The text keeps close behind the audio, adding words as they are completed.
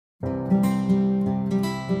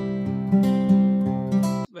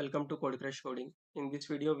Welcome to Code Crash Coding. In this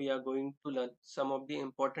video, we are going to learn some of the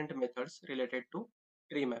important methods related to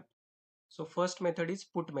TreeMap. So first method is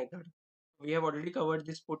put method. We have already covered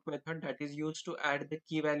this put method that is used to add the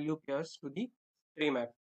key value pairs to the TreeMap.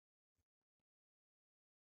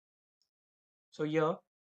 So here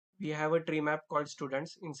we have a TreeMap called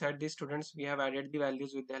students. Inside these students, we have added the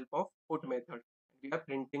values with the help of put method. We are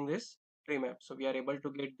printing this TreeMap. So we are able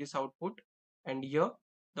to get this output, and here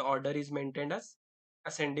the order is maintained as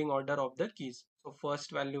ascending order of the keys. So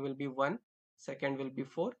first value will be 1, second will be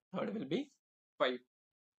 4, third will be 5.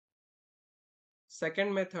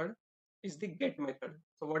 Second method is the get method.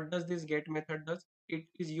 So what does this get method does? It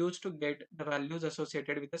is used to get the values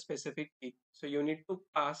associated with a specific key. So you need to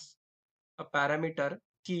pass a parameter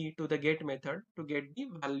key to the get method to get the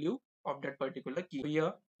value of that particular key. So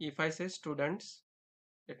here if I say students,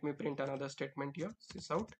 let me print another statement here, sys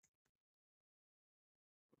out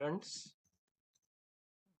students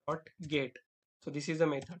dot get. So this is a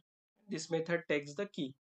method. This method takes the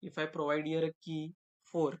key. If I provide here a key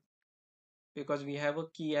 4, because we have a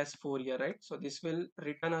key as 4 here, right? So this will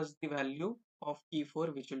return us the value of key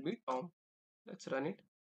 4, which will be Tom. Let's run it.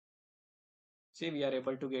 See, we are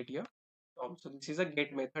able to get here Tom. So this is a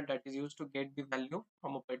get method that is used to get the value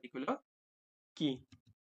from a particular key.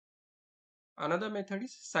 Another method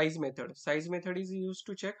is size method. Size method is used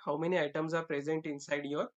to check how many items are present inside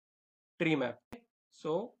your tree map.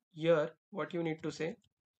 So here what you need to say,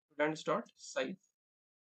 students dot size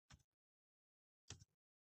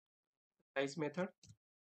method.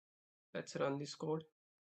 Let's run this code.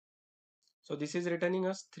 So this is returning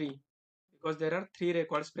us 3 because there are 3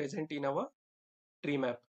 records present in our tree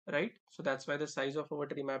map, right? So that's why the size of our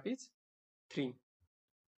tree map is 3.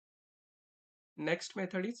 Next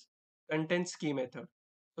method is containsKey method.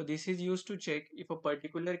 So this is used to check if a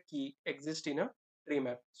particular key exists in a tree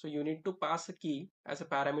map. So you need to pass a key as a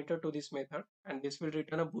parameter to this method, and this will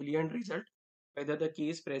return a boolean result whether the key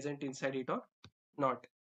is present inside it or not.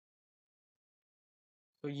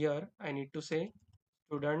 So here I need to say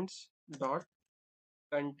students dot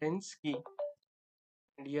containsKey,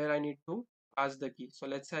 and here I need to pass the key. So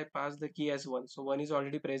let's say I pass the key as 1. So 1 is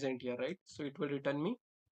already present here, right? So it will return me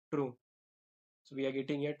true. So we are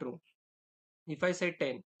getting here true. If I say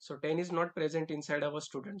 10, so 10 is not present inside our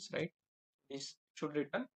students, right? This should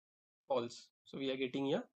return false. So we are getting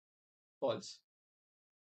here false.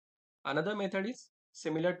 Another method is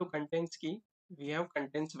similar to containsKey. We have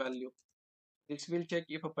contains value. This will check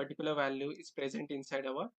if a particular value is present inside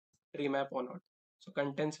our tree map or not. So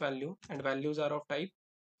contains value, and values are of type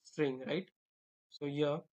string, right? So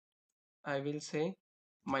here I will say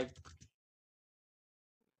Mike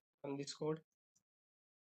on this code.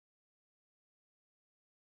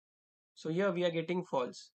 So here we are getting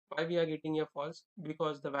false. Why we are getting a false?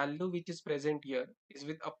 Because the value which is present here is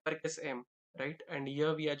with uppercase M, right? And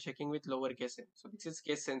here we are checking with lowercase m. So this is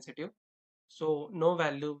case sensitive. So no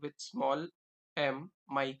value with small m,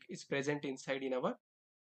 Mike, is present inside in our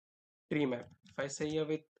tree map. If I say here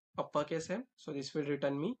with uppercase M, so this will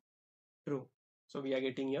return me true. So we are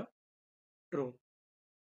getting here true.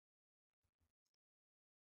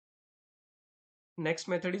 Next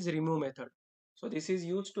method is remove method. So this is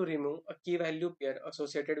used to remove a key value pair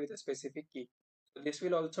associated with a specific key. So this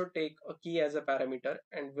will also take a key as a parameter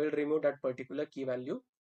and will remove that particular key value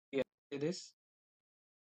here. This,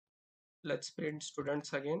 let's print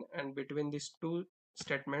students again, and between these two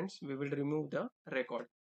statements we will remove the record.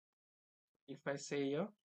 If I say here,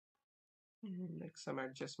 make some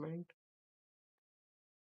adjustment.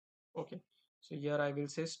 Okay, so here I will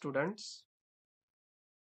say students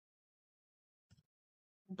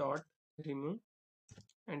dot remove,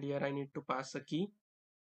 and here I need to pass a key.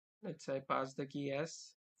 Let's say I pass the key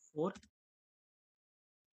as 4.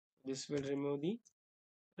 This will remove the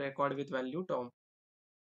record with value Tom.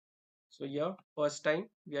 So here first time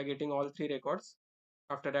we are getting all 3 records.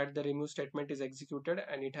 After that the remove statement is executed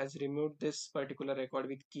and it has removed this particular record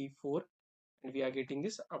with key 4, and we are getting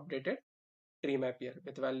this updated tree map here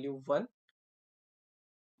with value 1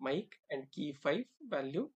 Mike and key 5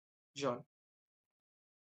 value John.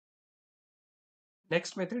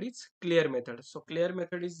 Next method is clear method. So clear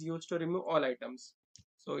method is used to remove all items.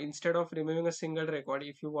 So instead of removing a single record,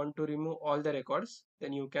 if you want to remove all the records,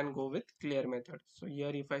 then you can go with clear method. So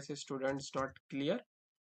here if I say students dot clear,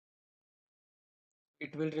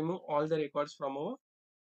 it will remove all the records from our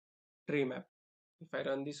tree map. If I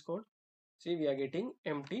run this code, see we are getting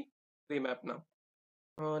empty tree map now.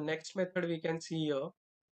 Next method we can see here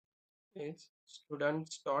is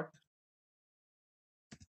students dot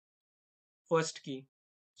first key.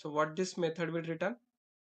 So what this method will return?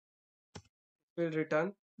 will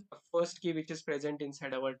return the first key which is present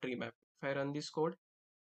inside our tree map. If I run this code,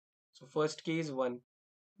 so first key is 1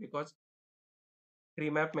 because tree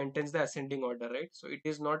map maintains the ascending order, right? So it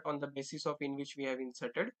is not on the basis of in which we have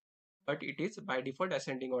inserted, but it is by default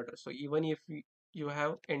ascending order. So even if you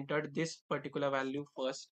have entered this particular value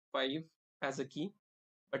first 5 as a key,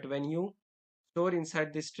 but when you store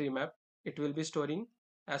inside this tree map, it will be storing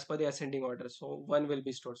as per the ascending order. So 1 will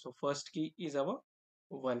be stored. So first key is our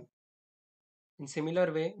 1. In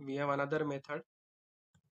similar way, we have another method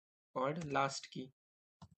called lastKey.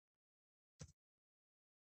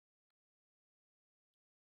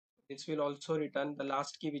 This will also return the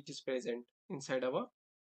last key which is present inside our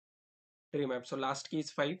tree map. So last key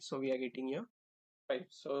is 5, so we are getting here 5.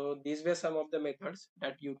 So these were some of the methods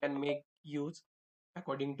that you can make use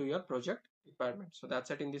according to your project requirement. So that's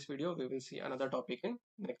it in this video. We will see another topic in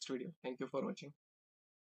next video. Thank you for watching.